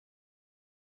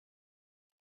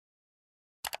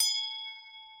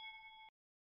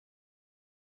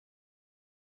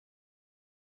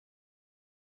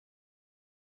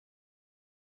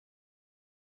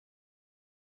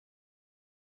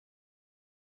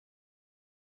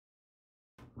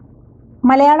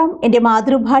മലയാളം എൻ്റെ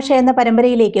മാതൃഭാഷ എന്ന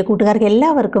പരമ്പരയിലേക്ക് കൂട്ടുകാർക്ക്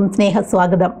എല്ലാവർക്കും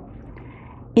സ്നേഹസ്വാഗതം.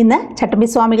 ഇന്ന് ചട്ടമ്പി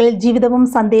സ്വാമികൾ ജീവിതവും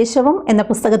സന്ദേശവും എന്ന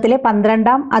പുസ്തകത്തിലെ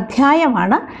 12ാം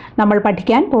അധ്യായമാണ് നമ്മൾ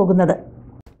പഠിക്കാൻ പോകുന്നത്.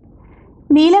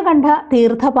 നീലകണ്ഠ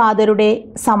തീർത്ഥപാദരുടെ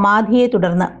സമാധിയെ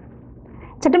തുടർന്ന്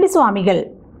ചട്ടമ്പി സ്വാമികൾ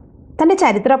തൻ്റെ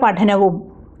ചരിത്ര പഠനവും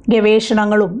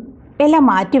ഗവേഷണങ്ങളും എല്ലാം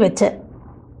മാറ്റിവെച്ച്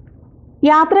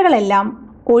യാത്രകളെല്ലാം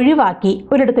ഒഴിവാക്കി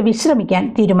ഒരിടത്ത് വിശ്രമിക്കാൻ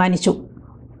തീരുമാനിച്ചു.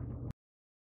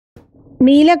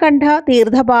 നീലകണ്ഠ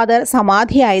തീർത്ഥപാദർ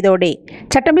സമാധിയായതോടെ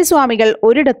ചട്ടമ്പി സ്വാമികൾ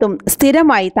ഒരിടത്തും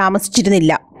സ്ഥിരമായി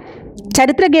താമസിച്ചിരുന്നില്ല.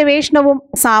 ചരിത്ര ഗവേഷണവും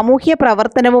സാമൂഹ്യ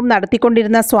പ്രവർത്തനവും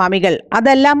നടത്തിക്കൊണ്ടിരുന്ന സ്വാമികൾ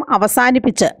അതെല്ലാം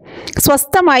അവസാനിപ്പിച്ച്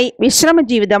സ്വസ്ഥമായി വിശ്രമ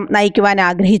ജീവിതം നയിക്കുവാൻ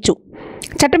ആഗ്രഹിച്ചു.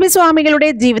 ചട്ടമ്പി സ്വാമികളുടെ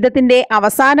ജീവിതത്തിൻ്റെ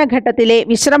അവസാന ഘട്ടത്തിലെ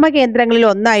വിശ്രമ കേന്ദ്രങ്ങളിൽ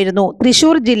ഒന്നായിരുന്നു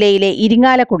തൃശ്ശൂർ ജില്ലയിലെ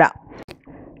ഇരിങ്ങാലക്കുട.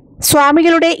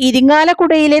 സ്വാമികളുടെ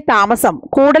ഇരിങ്ങാലക്കുടയിലെ താമസം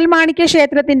കൂടൽമാണിക്യ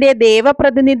ക്ഷേത്രത്തിൻ്റെ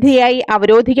ദേവപ്രതിനിധിയായി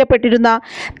അവരോധിക്കപ്പെട്ടിരുന്ന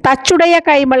തച്ചുടയ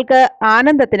കൈമൾക്ക്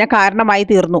ആനന്ദത്തിന് കാരണമായി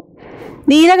തീർന്നു.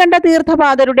 നീലകണ്ഠ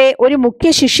തീർത്ഥപാദരുടെ ഒരു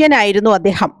മുഖ്യ ശിഷ്യനായിരുന്നു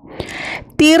അദ്ദേഹം.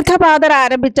 തീർത്ഥപാദർ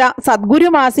ആരംഭിച്ച സദ്ഗുരു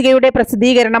മാസികയുടെ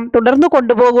പ്രസിദ്ധീകരണം തുടർന്നു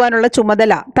കൊണ്ടുപോകുവാനുള്ള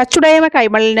ചുമതല തച്ചുടയ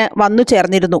കൈമളിന് വന്നു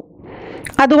ചേർന്നിരുന്നു.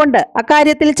 അതുകൊണ്ട്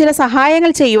അക്കാര്യത്തിൽ ചില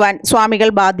സഹായങ്ങൾ ചെയ്യുവാൻ സ്വാമികൾ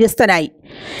ബാധ്യസ്ഥനായി.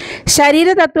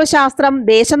 ശരീരതത്വശാസ്ത്രം,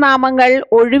 ദേശനാമങ്ങൾ,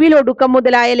 ഒഴിവിലൊടുക്കം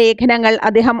മുതലായ ലേഖനങ്ങൾ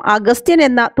അദ്ദേഹം അഗസ്ത്യൻ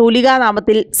എന്ന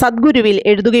തൂലികാനാമത്തിൽ സദ്ഗുരുവിൽ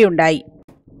എഴുതുകയുണ്ടായി.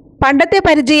 പണ്ടത്തെ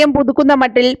പരിചയം പുതുക്കുന്ന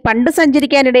മട്ടിൽ പണ്ട്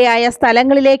സഞ്ചരിക്കാനിടയായ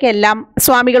സ്ഥലങ്ങളിലേക്കെല്ലാം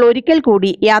സ്വാമികൾ ഒരിക്കൽ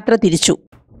കൂടി യാത്ര തിരിച്ചു.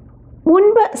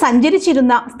 മുൻപ്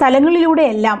സഞ്ചരിച്ചിരുന്ന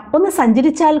സ്ഥലങ്ങളിലൂടെയെല്ലാം ഒന്ന്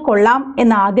സഞ്ചരിച്ചാൽ കൊള്ളാം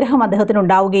എന്ന ആഗ്രഹം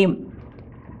അദ്ദേഹത്തിനുണ്ടാവുകയും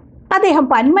അദ്ദേഹം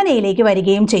പന്മനയിലേക്ക്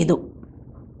വരികയും ചെയ്തു.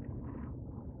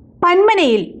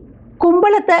 പന്മനയിൽ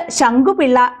കുമ്പളത്ത്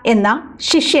ശങ്കുപിള്ള എന്ന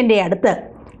ശിഷ്യൻ്റെ അടുത്ത്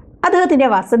അദ്ദേഹത്തിൻ്റെ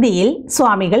വസതിയിൽ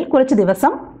സ്വാമികൾ കുറച്ച്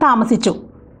ദിവസം താമസിച്ചു.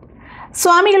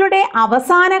 സ്വാമികളുടെ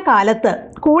അവസാന കാലത്ത്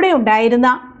കൂടെ ഉണ്ടായിരുന്ന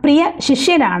പ്രിയ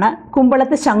ശിഷ്യനാണ്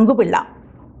കുമ്പളത്ത് ശങ്കുപിള്ള.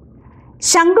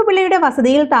 ശങ്കുപിള്ളയുടെ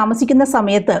വസതിയിൽ താമസിക്കുന്ന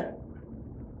സമയത്ത്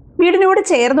വീടിനോട്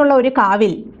ചേർന്നുള്ള ഒരു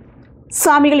കാവിൽ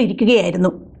സ്വാമികൾ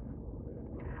ഇരിക്കുകയായിരുന്നു.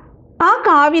 ആ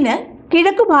കാവിന്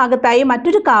കിഴക്കു ഭാഗത്തായി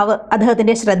മറ്റൊരു കാവ്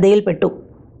അദ്ദേഹത്തിൻ്റെ ശ്രദ്ധയിൽപ്പെട്ടു.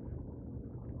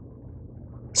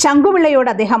 ശങ്കുപിള്ളയോട്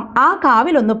അദ്ദേഹം ആ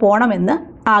കാവിലൊന്ന് പോകണമെന്ന്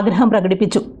ആഗ്രഹം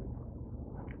പ്രകടിപ്പിച്ചു.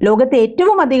 ലോകത്തെ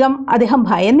ഏറ്റവും അധികം അദ്ദേഹം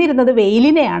ഭയന്നിരുന്നത്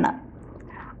വെയിലിനെയാണ്.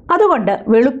 അതുകൊണ്ട്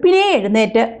വെളുപ്പിനെ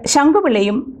എഴുന്നേറ്റ്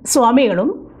ശങ്കുപിള്ളയും സ്വാമികളും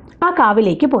ആ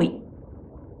കാവിലേക്ക് പോയി.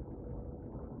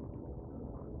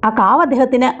 ആ കാവ്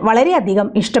അദ്ദേഹത്തിന് വളരെയധികം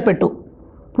ഇഷ്ടപ്പെട്ടു.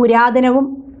 പുരാതനവും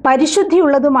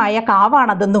പരിശുദ്ധിയുള്ളതുമായ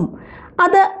കാവാണതെന്നും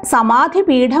അത് സമാധി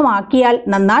പീഠമാക്കിയാൽ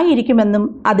നന്നായിരിക്കുമെന്നും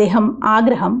അദ്ദേഹം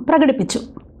ആഗ്രഹം പ്രകടിപ്പിച്ചു.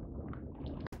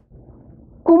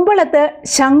 കുമ്പളത്ത്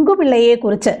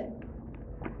ശങ്കുപിള്ളയെക്കുറിച്ച്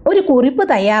ഒരു കുറിപ്പ്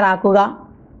തയ്യാറാക്കുക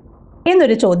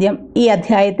എന്നൊരു ചോദ്യം ഈ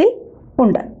അധ്യായത്തിൽ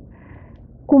ഉണ്ട്.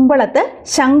 കുമ്പളത്ത്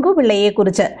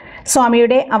ശങ്കുപിള്ളയെക്കുറിച്ച്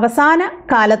സ്വാമിയുടെ അവസാന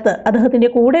കാലത്ത് അദ്ദേഹത്തിൻ്റെ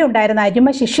കൂടെ ഉണ്ടായിരുന്ന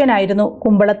അരുമ ശിഷ്യനായിരുന്നു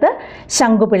കുമ്പളത്ത്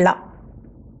ശങ്കുപിള്ള.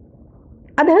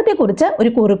 അദ്ദേഹത്തെക്കുറിച്ച്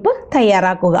ഒരു കുറിപ്പ്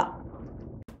തയ്യാറാക്കുക.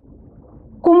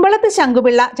 കുമ്പളത്ത്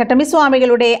ശങ്കുപിള്ള ചട്ടമ്പി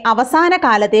സ്വാമികളുടെ അവസാന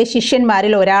കാലത്തെ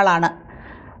ശിഷ്യന്മാരിൽ ഒരാളാണ്.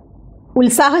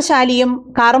 ഉത്സാഹശാലിയും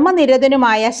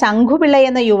കർമ്മനിരതനുമായ ശങ്കുപിള്ള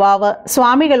എന്ന യുവാവ്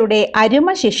സ്വാമികളുടെ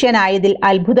അരുമ ശിഷ്യനായതിൽ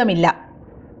അത്ഭുതമില്ല.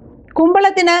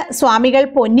 കുമ്പളത്തിന് സ്വാമികൾ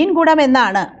പൊന്നിൻകുടം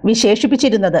എന്നാണ്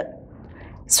വിശേഷിപ്പിച്ചിരുന്നത്.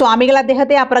 സ്വാമികൾ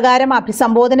അദ്ദേഹത്തെ അപ്രകാരം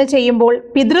അഭിസംബോധന ചെയ്യുമ്പോൾ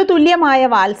പിതൃതുല്യമായ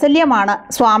വാത്സല്യമാണ്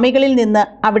സ്വാമികളിൽ നിന്ന്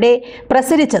അവിടെ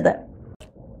പ്രസരിച്ചത്.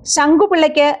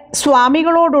 ശങ്കുപിള്ളയ്ക്ക്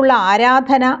സ്വാമികളോടുള്ള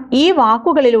ആരാധന ഈ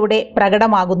വാക്കുകളിലൂടെ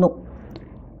പ്രകടമാകുന്നു.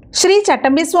 ശ്രീ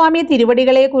ചട്ടമ്പി സ്വാമി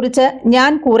തിരുവടികളെക്കുറിച്ച്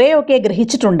ഞാൻ കുറേയൊക്കെ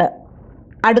ഗ്രഹിച്ചിട്ടുണ്ട്,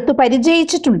 അടുത്തു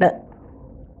പരിചയിച്ചിട്ടുണ്ട്.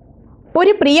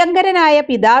 ഒരു പ്രിയങ്കരനായ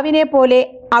പിതാവിനെ പോലെ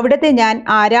അവിടുത്തെ ഞാൻ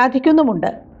ആരാധിക്കുന്നുമുണ്ട്.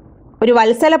 ഒരു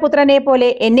വത്സലപുത്രനെ പോലെ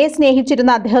എന്നെ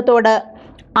സ്നേഹിച്ചിരുന്ന അദ്ദേഹത്തോട്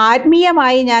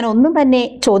ആത്മീയമായി ഞാൻ ഒന്നും തന്നെ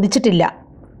ചോദിച്ചിട്ടില്ല.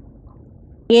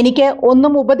 എനിക്ക്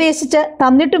ഒന്നും ഉപദേശിച്ച്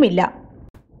തന്നിട്ടുമില്ല.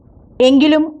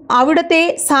 എങ്കിലും അവിടുത്തെ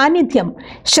സാന്നിധ്യം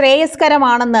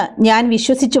ശ്രേയസ്കരമാണെന്ന് ഞാൻ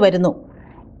വിശ്വസിച്ചു വരുന്നു.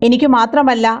 എനിക്ക്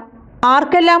മാത്രമല്ല,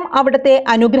 ആർക്കെല്ലാം അവിടുത്തെ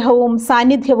അനുഗ്രഹവും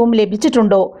സാന്നിധ്യവും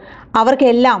ലഭിച്ചിട്ടുണ്ടോ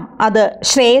അവർക്കെല്ലാം അത്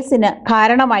ശ്രേയസ്സിന്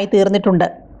കാരണമായി തീർന്നിട്ടുണ്ട്.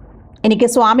 എനിക്ക്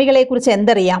സ്വാമികളെക്കുറിച്ച്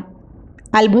എന്തറിയാം?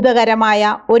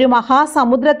 അത്ഭുതകരമായ ഒരു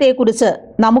മഹാസമുദ്രത്തെക്കുറിച്ച്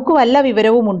നമുക്ക് വല്ല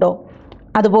വിവരവുമുണ്ടോ?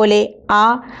 അതുപോലെ ആ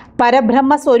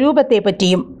പരബ്രഹ്മ സ്വരൂപത്തെ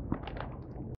പറ്റിയും.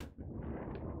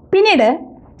 പിന്നീട്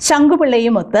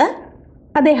ശങ്കുപിള്ളയുമൊത്ത്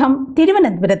അദ്ദേഹം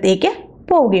തിരുവനന്തപുരത്തേക്ക്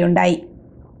പോവുകയുണ്ടായി.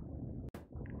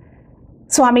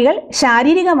 സ്വാമികൾ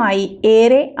ശാരീരികമായി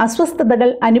ഏറെ അസ്വസ്ഥതകൾ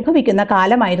അനുഭവിക്കുന്ന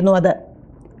കാലമായിരുന്നു അത്.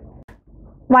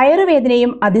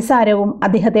 വയറുവേദനയും അതിസാരവും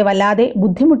അദ്ദേഹത്തെ വല്ലാതെ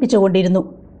ബുദ്ധിമുട്ടിച്ചുകൊണ്ടിരുന്നു.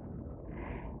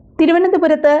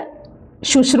 തിരുവനന്തപുരത്ത്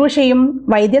ശുശ്രൂഷയും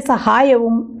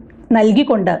വൈദ്യസഹായവും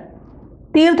നൽകിക്കൊണ്ട്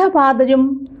തീർത്ഥപാദരും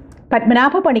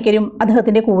പത്മനാഭ പണിക്കരും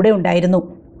അദ്ദേഹത്തിൻ്റെ കൂടെ ഉണ്ടായിരുന്നു.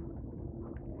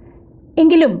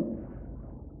 എങ്കിലും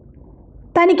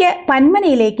തനിക്ക്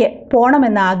പന്മനയിലേക്ക്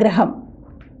പോകണമെന്ന ആഗ്രഹം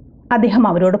അദ്ദേഹം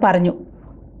അവരോട് പറഞ്ഞു.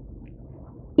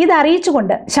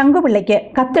 ഇതറിയിച്ചുകൊണ്ട് ശങ്കുപിള്ളയ്ക്ക്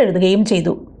കത്തെഴുതുകയും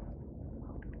ചെയ്തു.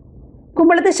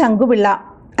 കുമ്പളത്ത് ശങ്കുപിള്ള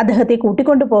അദ്ദേഹത്തെ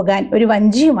കൂട്ടിക്കൊണ്ടു പോകാൻ ഒരു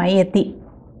വഞ്ചിയുമായി എത്തി.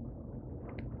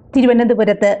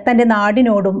 തിരുവനന്തപുരത്ത് തൻ്റെ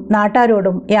നാടിനോടും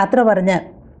നാട്ടാരോടും യാത്ര പറഞ്ഞ്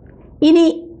ഇനി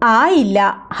ആയില്ല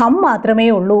ഹം മാത്രമേ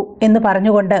ഉള്ളൂ എന്ന്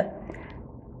പറഞ്ഞുകൊണ്ട്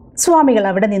സ്വാമികൾ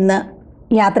അവിടെ നിന്ന്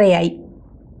യാത്രയായി.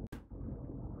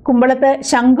 കുമ്പളത്ത്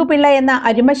ശങ്കുപിള്ള എന്ന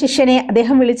അരുമ ശിഷ്യനെ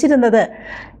അദ്ദേഹം വിളിച്ചിരുന്നത്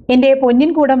എൻ്റെ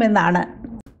പൊന്നിൻകൂടം എന്നാണ്.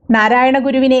 നാരായണ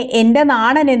ഗുരുവിനെ എൻ്റെ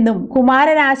നാണനെന്നും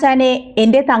കുമാരനാശാനെ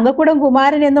എൻ്റെ തങ്കക്കുടം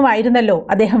കുമാരനെന്നുമായിരുന്നല്ലോ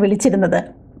അദ്ദേഹം വിളിച്ചിരുന്നത്.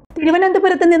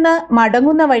 തിരുവനന്തപുരത്ത് നിന്ന്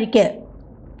മടങ്ങുന്ന വഴിക്ക്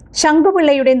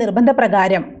ശങ്കുപിള്ളയുടെ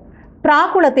നിർബന്ധപ്രകാരം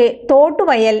പ്രാക്കുളത്തെ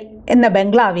തോട്ടുവയൽ എന്ന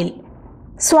ബംഗ്ലാവിൽ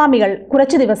സ്വാമികൾ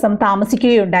കുറച്ചു ദിവസം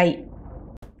താമസിക്കുകയുണ്ടായി.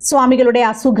 സ്വാമികളുടെ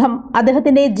അസുഖം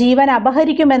അദ്ദേഹത്തിൻ്റെ ജീവൻ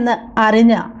അപഹരിക്കുമെന്ന്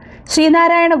അറിഞ്ഞ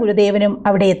ശ്രീനാരായണ ഗുരുദേവനും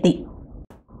അവിടെ എത്തി.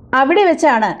 അവിടെ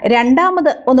വെച്ചാണ്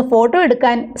രണ്ടാമത് ഒന്ന് ഫോട്ടോ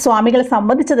എടുക്കാൻ സ്വാമികൾ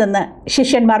സമ്മതിച്ചതെന്ന്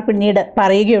ശിഷ്യന്മാർ പിന്നീട്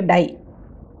പറയുകയുണ്ടായി.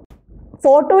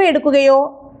 ഫോട്ടോ എടുക്കുകയോ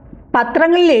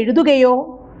പത്രങ്ങളിൽ എഴുതുകയോ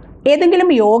ഏതെങ്കിലും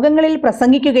യോഗങ്ങളിൽ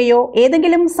പ്രസംഗിക്കുകയോ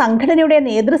ഏതെങ്കിലും സംഘടനയുടെ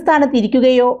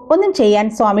നേതൃസ്ഥാനത്തിരിക്കുകയോ ഒന്നും ചെയ്യാൻ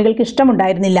സ്വാമികൾക്ക്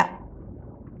ഇഷ്ടമുണ്ടായിരുന്നില്ല.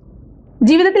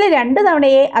 ജീവിതത്തിലെ 2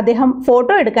 തവണയേ അദ്ദേഹം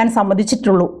ഫോട്ടോ എടുക്കാൻ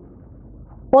സമ്മതിച്ചിട്ടുള്ളൂ.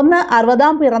 ഒന്ന്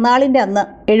 60ാം പിറന്നാളിൻ്റെ അന്ന്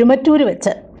എഴുമറ്റൂർ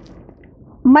വെച്ച്,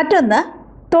 മറ്റൊന്ന്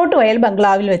തോട്ടുവയൽ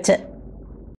ബംഗ്ലാവിൽ വെച്ച്.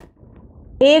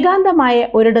 ഏകാന്തമായ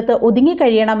ഒരിടത്ത്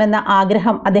ഒതുങ്ങിക്കഴിയണമെന്ന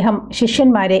ആഗ്രഹം അദ്ദേഹം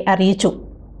ശിഷ്യന്മാരെ അറിയിച്ചു.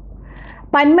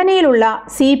 പന്മനയിലുള്ള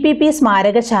CPP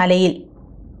സ്മാരകശാലയിൽ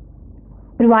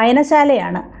ഒരു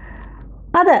വായനശാലയാണ്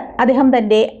അത്. അദ്ദേഹം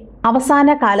തൻ്റെ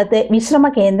അവസാന കാലത്ത് വിശ്രമ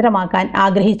കേന്ദ്രമാക്കാൻ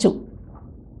ആഗ്രഹിച്ചു.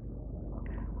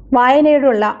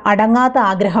 വായനയോടുള്ള അടങ്ങാത്ത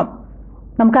ആഗ്രഹം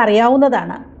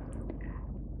നമുക്കറിയാവുന്നതാണ്.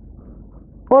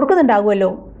 ഓർക്കുന്നുണ്ടാകുമല്ലോ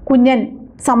കുഞ്ഞൻ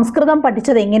സംസ്കൃതം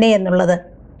പഠിച്ചത് എങ്ങനെയെന്നുള്ളത്.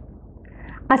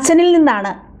 അച്ഛനിൽ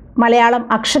നിന്നാണ് മലയാളം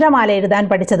അക്ഷരമാല എഴുതാൻ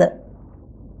പഠിച്ചത്.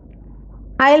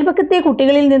 അയൽപക്കത്തെ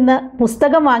കുട്ടികളിൽ നിന്ന്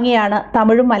പുസ്തകം വാങ്ങിയാണ്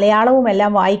തമിഴും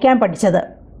മലയാളവുമെല്ലാം വായിക്കാൻ പഠിച്ചത്.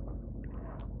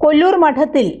 കൊല്ലൂർ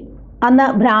മഠത്തിൽ അന്ന്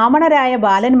ബ്രാഹ്മണരായ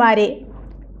ബാലന്മാരെ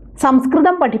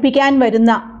സംസ്കൃതം പഠിപ്പിക്കാൻ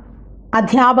വരുന്ന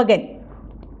അധ്യാപകൻ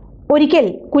ഒരിക്കൽ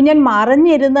കുഞ്ഞൻ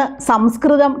മറഞ്ഞിരുന്ന്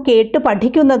സംസ്കൃതം കേട്ട്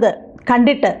പഠിക്കുന്നത്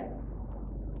കണ്ടിട്ട്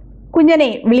കുഞ്ഞനെ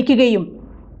വിളിക്കുകയും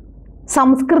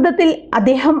സംസ്കൃതത്തിൽ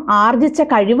അദ്ദേഹം ആർജിച്ച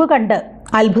കഴിവ് കണ്ട്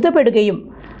അത്ഭുതപ്പെടുകയും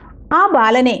ആ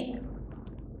ബാലനെ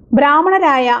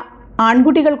ബ്രാഹ്മണരായ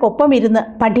ആൺകുട്ടികൾക്കൊപ്പം ഇരുന്ന്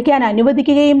പഠിക്കാൻ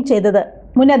അനുവദിക്കുകയും ചെയ്തത്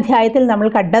മുൻ അധ്യായത്തിൽ നമ്മൾ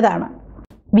കണ്ടതാണ്.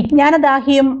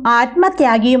 വിജ്ഞാനദാഹിയും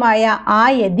ആത്മത്യാഗിയുമായ ആ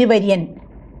യതിവര്യൻ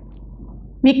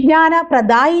വിജ്ഞാന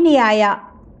പ്രദായിനിയായ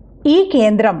ഈ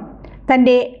കേന്ദ്രം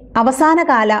തൻ്റെ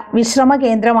അവസാനകാല വിശ്രമ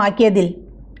കേന്ദ്രമാക്കിയതിൽ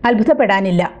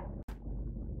അത്ഭുതപ്പെടാനില്ല.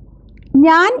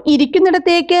 ഞാൻ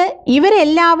ഇരിക്കുന്നിടത്തേക്ക്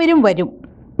ഇവരെല്ലാവരും വരും,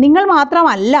 നിങ്ങൾ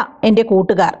മാത്രമല്ല എൻ്റെ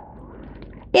കൂട്ടുകാർ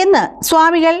എന്ന്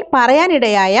സ്വാമികൾ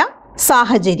പറയാനിടയായ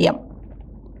സാഹചര്യം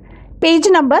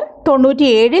പേജ് നമ്പർ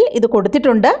 97 ഇത്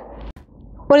കൊടുത്തിട്ടുണ്ട്.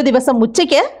 ഒരു ദിവസം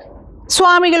ഉച്ചയ്ക്ക്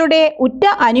സ്വാമികളുടെ ഉറ്റ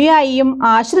അനുയായിയും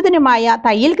ആശ്രിതനുമായ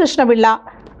തയ്യൽ കൃഷ്ണപിള്ള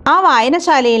ആ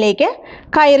വായനശാലയിലേക്ക്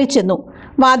കയറി ചെന്നു.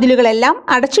 വാതിലുകളെല്ലാം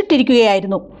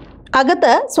അടച്ചിട്ടിരിക്കുകയായിരുന്നു.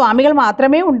 അകത്ത് സ്വാമികൾ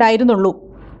മാത്രമേ ഉണ്ടായിരുന്നുള്ളൂ.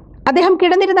 അദ്ദേഹം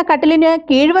കിടന്നിരുന്ന കട്ടിലിന്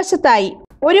കീഴ്വശത്തായി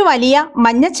ഒരു വലിയ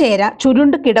മഞ്ഞച്ചേര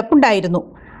ചുരുണ്ട് കിടപ്പുണ്ടായിരുന്നു.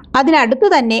 അതിനടുത്തു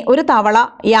തന്നെ ഒരു തവള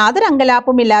യാതൊരു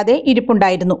അങ്കലാപ്പുമില്ലാതെ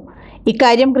ഇരിപ്പുണ്ടായിരുന്നു.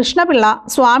 ഇക്കാര്യം കൃഷ്ണപിള്ള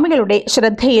സ്വാമികളുടെ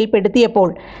ശ്രദ്ധയിൽപ്പെടുത്തിയപ്പോൾ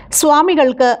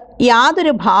സ്വാമികൾക്ക്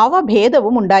യാതൊരു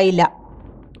ഭാവഭേദവും ഉണ്ടായില്ല.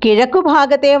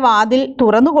 കിഴക്കുഭാഗത്തെ വാതിൽ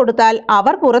തുറന്നു കൊടുത്താൽ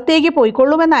അവർ പുറത്തേക്ക്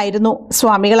പോയിക്കൊള്ളുമെന്നായിരുന്നു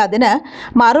സ്വാമികൾ അതിന്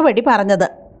മറുപടി പറഞ്ഞത്.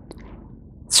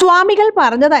 സ്വാമികൾ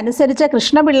പറഞ്ഞതനുസരിച്ച്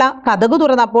കൃഷ്ണപിള്ള കതകു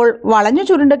തുറന്നപ്പോൾ വളഞ്ഞു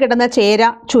ചുരുണ്ട് കിടന്ന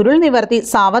ചേര ചുരുൾ നിവർത്തി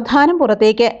സാവധാനം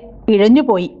പുറത്തേക്ക്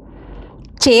ഇഴഞ്ഞുപോയി.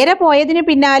 ചേര പോയതിന്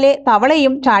പിന്നാലെ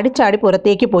തവളയും ചാടിച്ചാടി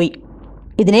പുറത്തേക്ക് പോയി.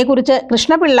 ഇതിനെക്കുറിച്ച്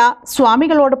കൃഷ്ണപിള്ള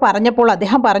സ്വാമികളോട് പറഞ്ഞപ്പോൾ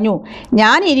അദ്ദേഹം പറഞ്ഞു,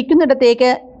 ഞാൻ ഇരിക്കുന്നിടത്തേക്ക്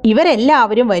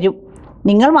ഇവരെല്ലാവരും വരും,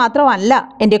 നിങ്ങൾ മാത്രമല്ല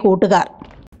എൻ്റെ കൂട്ടുകാർ.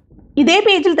 ഇതേ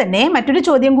പേജിൽ തന്നെ മറ്റൊരു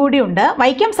ചോദ്യം കൂടിയുണ്ട്.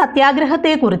 വൈക്കം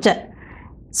സത്യാഗ്രഹത്തെക്കുറിച്ച്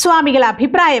സ്വാമികൾ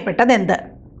അഭിപ്രായപ്പെട്ടതെന്ത്?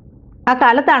 ആ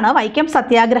കാലത്താണ് വൈക്കം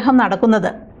സത്യാഗ്രഹം നടക്കുന്നത്.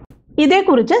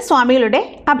 ഇതേക്കുറിച്ച് സ്വാമികളുടെ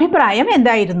അഭിപ്രായം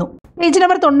എന്തായിരുന്നു? പേജ്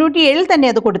നമ്പർ 97 തന്നെ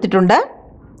അത് കൊടുത്തിട്ടുണ്ട്.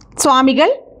 സ്വാമികൾ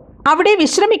അവിടെ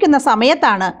വിശ്രമിക്കുന്ന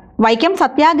സമയത്താണ് വൈക്കം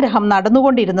സത്യാഗ്രഹം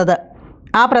നടന്നുകൊണ്ടിരുന്നത്.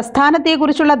 ആ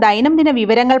പ്രസ്ഥാനത്തെക്കുറിച്ചുള്ള ദൈനംദിന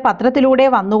വിവരങ്ങൾ പത്രത്തിലൂടെ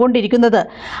വന്നുകൊണ്ടിരിക്കുന്നത്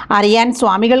അറിയാൻ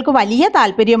സ്വാമികൾക്ക് വലിയ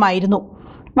താല്പര്യമായിരുന്നു.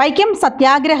 വൈക്കം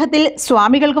സത്യാഗ്രഹത്തിൽ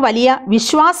സ്വാമികൾക്ക് വലിയ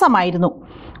വിശ്വാസമായിരുന്നു.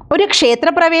 ഒരു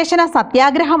ക്ഷേത്രപ്രവേശന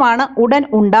സത്യാഗ്രഹമാണ് ഉടൻ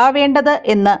ഉണ്ടാവേണ്ടത്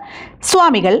എന്ന്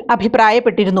സ്വാമികൾ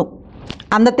അഭിപ്രായപ്പെട്ടിരുന്നു.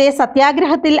 അന്നത്തെ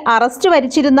സത്യാഗ്രഹത്തിൽ arrest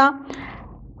വരിച്ചിരുന്ന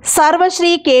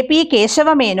സർവശ്രീ KP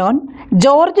Kesava Menon,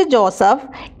 George Joseph,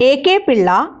 AK Pillai,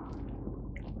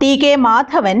 TK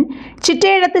Madhavan,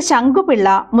 Chittezhath Shankupillai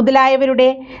മുതലായവരുടെ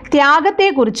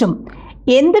ത്യാഗത്തെക്കുറിച്ചും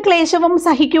എന്ത് ക്ലേശവും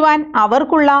സഹിക്കുവാൻ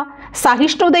അവർക്കുള്ള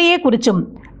സഹിഷ്ണുതയെക്കുറിച്ചും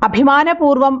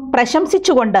അഭിമാനപൂർവ്വം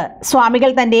പ്രശംസിച്ചുകൊണ്ട് സ്വാമികൾ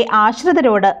തൻ്റെ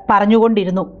ആശ്രിതരോട്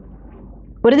പറഞ്ഞുകൊണ്ടിരുന്നു.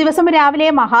 ഒരു ദിവസം രാവിലെ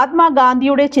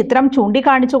മഹാത്മാഗാന്ധിയുടെ ചിത്രം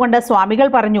ചൂണ്ടിക്കാണിച്ചുകൊണ്ട് സ്വാമികൾ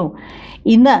പറഞ്ഞു,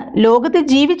 ഇന്ന് ലോകത്ത്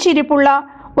ജീവിച്ചിരിപ്പുള്ള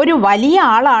ഒരു വലിയ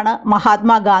ആളാണ്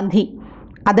മഹാത്മാഗാന്ധി.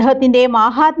 അദ്ദേഹത്തിൻ്റെ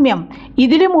മാഹാത്മ്യം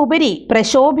ഇതിലുമുപരി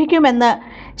പ്രശോഭിക്കുമെന്ന്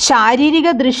ശാരീരിക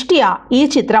ദൃഷ്ട്യാ ഈ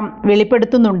ചിത്രം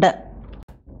വെളിപ്പെടുത്തുന്നുണ്ട്.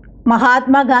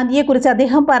 മഹാത്മാഗാന്ധിയെക്കുറിച്ച്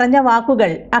അദ്ദേഹം പറഞ്ഞ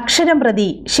വാക്കുകൾ അക്ഷരം പ്രതി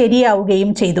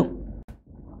ശരിയാവുകയും ചെയ്തു.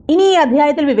 ഇനി ഈ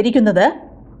അധ്യായത്തിൽ വിവരിക്കുന്നത്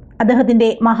അദ്ദേഹത്തിൻ്റെ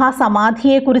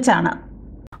മഹാസമാധിയെക്കുറിച്ചാണ്.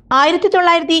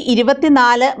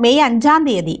 1924 മെയ് 5-ാം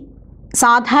തീയതി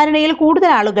സാധാരണയിൽ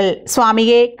കൂടുതൽ ആളുകൾ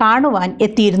സ്വാമിയെ കാണുവാൻ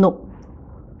എത്തിയിരുന്നു.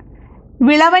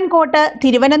 വിളവൻകോട്ട്,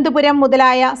 തിരുവനന്തപുരം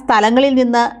മുതലായ സ്ഥലങ്ങളിൽ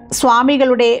നിന്ന്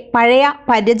സ്വാമികളുടെ പഴയ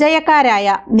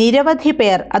പരിചയക്കാരായ നിരവധി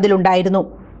പേർ അതിലുണ്ടായിരുന്നു.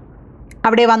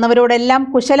 അവിടെ വന്നവരോടെല്ലാം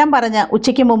കുശലം പറഞ്ഞ്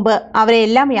ഉച്ചയ്ക്ക് മുമ്പ്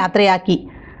അവരെല്ലാം യാത്രയാക്കി.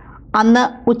 അന്ന്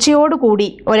ഉച്ചയോടുകൂടി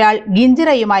ഒരാൾ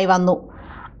ഗിഞ്ചിറയുമായി വന്നു.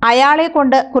 അയാളെ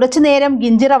കൊണ്ട് കുറച്ചുനേരം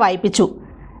ഗിഞ്ചിറ വായിപ്പിച്ചു.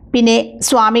 പിന്നെ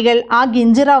സ്വാമികൾ ആ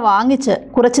ഗിഞ്ചിറ വാങ്ങിച്ച്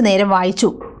കുറച്ചുനേരം വായിച്ചു.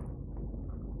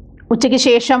 ഉച്ചയ്ക്ക്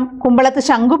ശേഷം കുമ്പളത്ത്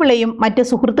ശങ്കുപിള്ളയും മറ്റ്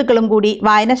സുഹൃത്തുക്കളും കൂടി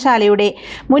വായനശാലയുടെ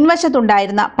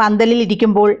മുൻവശത്തുണ്ടായിരുന്ന പന്തലിൽ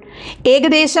ഇരിക്കുമ്പോൾ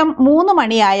ഏകദേശം 3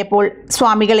 മണിയായപ്പോൾ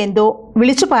സ്വാമികൾ എന്തോ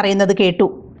വിളിച്ചു പറയുന്നത് കേട്ടു.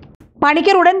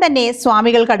 പണിക്കർ ഉടൻ തന്നെ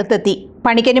സ്വാമികൾക്കടുത്തെത്തി.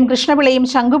 പണിക്കരും കൃഷ്ണപിള്ളയും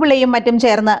ശങ്കുപിള്ളയും മറ്റും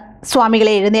ചേർന്ന്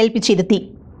സ്വാമികളെ എഴുന്നേൽപ്പിച്ചിരുത്തി.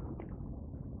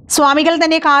 സ്വാമികൾ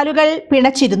തന്നെ കാലുകൾ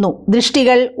പിണച്ചിരുന്നു.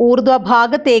 ദൃഷ്ടികൾ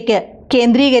ഊർധ്വഭാഗത്തേക്ക്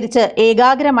കേന്ദ്രീകരിച്ച്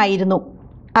ഏകാഗ്രമായിരുന്നു.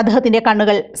 അദ്ദേഹത്തിൻ്റെ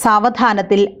കണ്ണുകൾ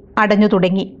സാവധാനത്തിൽ അടഞ്ഞു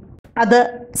തുടങ്ങി. അത്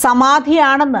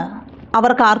സമാധിയാണെന്ന്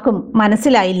അവർക്കാർക്കും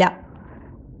മനസ്സിലായില്ല.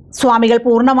 സ്വാമികൾ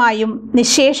പൂർണ്ണമായും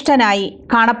നിശ്ശേഷ്ടനായി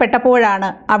കാണപ്പെട്ടപ്പോഴാണ്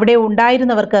അവിടെ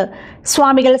ഉണ്ടായിരുന്നവർക്ക്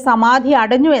സ്വാമികൾ സമാധി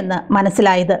അടഞ്ഞു എന്ന്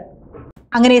മനസ്സിലായത്.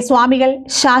 അങ്ങനെ സ്വാമികൾ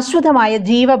ശാശ്വതമായ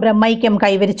ജീവബ്രഹ്മൈക്യം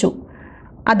കൈവരിച്ചു.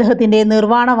 അദ്ദേഹത്തിൻ്റെ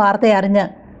നിർവ്വാണ വാർത്ത അറിഞ്ഞ്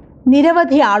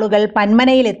നിരവധി ആളുകൾ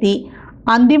പന്മനയിലെത്തി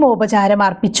അന്തിമോപചാരം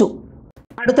അർപ്പിച്ചു.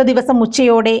 അടുത്ത ദിവസം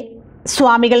ഉച്ചയോടെ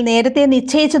സ്വാമികൾ നേരത്തെ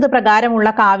നിശ്ചയിച്ചത് പ്രകാരമുള്ള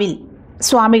കാവിൽ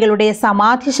സ്വാമികളുടെ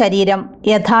സമാധി ശരീരം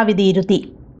യഥാവിധി ഇരുത്തി.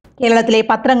 കേരളത്തിലെ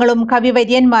പത്രങ്ങളും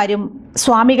കവിവര്യന്മാരും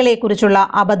സ്വാമികളെക്കുറിച്ചുള്ള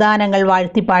അപദാനങ്ങൾ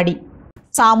വാഴ്ത്തിപ്പാടി.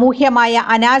 സാമൂഹ്യമായ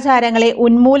അനാചാരങ്ങളെ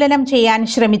ഉന്മൂലനം ചെയ്യാൻ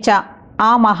ശ്രമിച്ച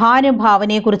ആ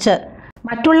മഹാനുഭാവനെക്കുറിച്ച്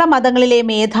മറ്റുള്ള മതങ്ങളിലെ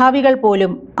മേധാവികൾ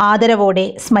പോലും ആദരവോടെ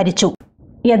സ്മരിച്ചു.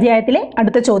 ഈ അധ്യായത്തിലെ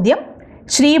അടുത്ത ചോദ്യം,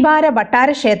 ശ്രീഭാര ഭട്ടാര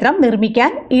ക്ഷേത്രം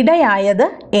നിർമ്മിക്കാൻ ഇടയായത്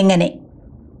എങ്ങനെ?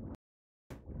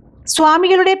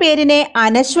 സ്വാമികളുടെ പേരിനെ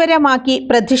അനശ്വരമാക്കി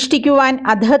പ്രതിഷ്ഠിക്കുവാൻ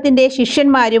അദ്ദേഹത്തിൻ്റെ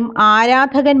ശിഷ്യന്മാരും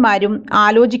ആരാധകന്മാരും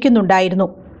ആലോചിക്കുന്നുണ്ടായിരുന്നു.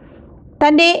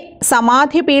 തൻ്റെ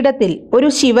സമാധിപീഠത്തിൽ ഒരു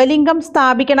ശിവലിംഗം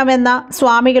സ്ഥാപിക്കണമെന്ന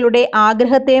സ്വാമികളുടെ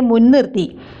ആഗ്രഹത്തെ മുൻനിർത്തി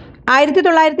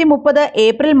 1930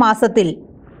 ഏപ്രിൽ മാസത്തിൽ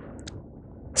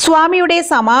സ്വാമിയുടെ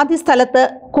സമാധി സ്ഥലത്ത്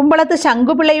കുമ്പളത്ത്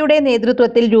ശങ്കുപിള്ളയുടെ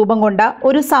നേതൃത്വത്തിൽ രൂപം കൊണ്ട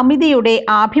ഒരു സമിതിയുടെ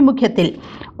ആഭിമുഖ്യത്തിൽ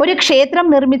ഒരു ക്ഷേത്രം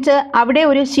നിർമ്മിച്ച് അവിടെ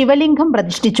ഒരു ശിവലിംഗം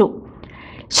പ്രതിഷ്ഠിച്ചു.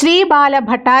 ശ്രീബാല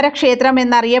ഭട്ടാര ക്ഷേത്രം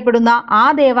എന്നറിയപ്പെടുന്ന ആ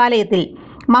ദേവാലയത്തിൽ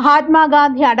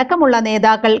മഹാത്മാഗാന്ധി അടക്കമുള്ള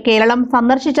നേതാക്കൾ കേരളം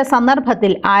സന്ദർശിച്ച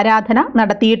സന്ദർഭത്തിൽ ആരാധന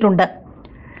നടത്തിയിട്ടുണ്ട്.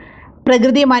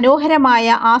 പ്രകൃതി മനോഹരമായ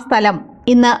ആ സ്ഥലം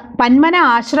ഇന്ന് പന്മന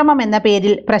ആശ്രമം എന്ന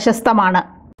പേരിൽ പ്രശസ്തമാണ്.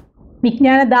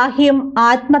 വിജ്ഞാനദാഹിയും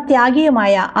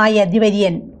ആത്മത്യാഗിയുമായ ആ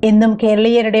യതിവര്യൻ എന്നും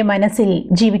കേരളീയരുടെ മനസ്സിൽ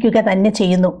ജീവിക്കുക തന്നെ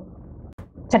ചെയ്യുന്നു.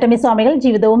 ചട്ടമ്പി സ്വാമികൾ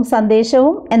ജീവിതവും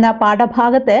സന്ദേശവും എന്ന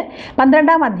പാഠഭാഗത്ത്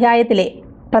 12-ാം അധ്യായത്തിലെ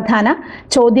പ്രധാന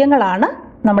ചോദ്യങ്ങളാണ്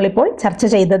നമ്മളിപ്പോൾ ചർച്ച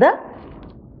ചെയ്തത്.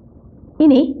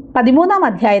 ഇനി 13-ാം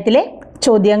അധ്യായത്തിലെ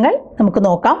ചോദ്യങ്ങൾ നമുക്ക്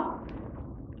നോക്കാം.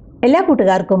 എല്ലാ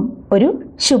കൂട്ടുകാർക്കും ഒരു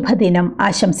ശുഭദിനം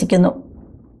ആശംസിക്കുന്നു.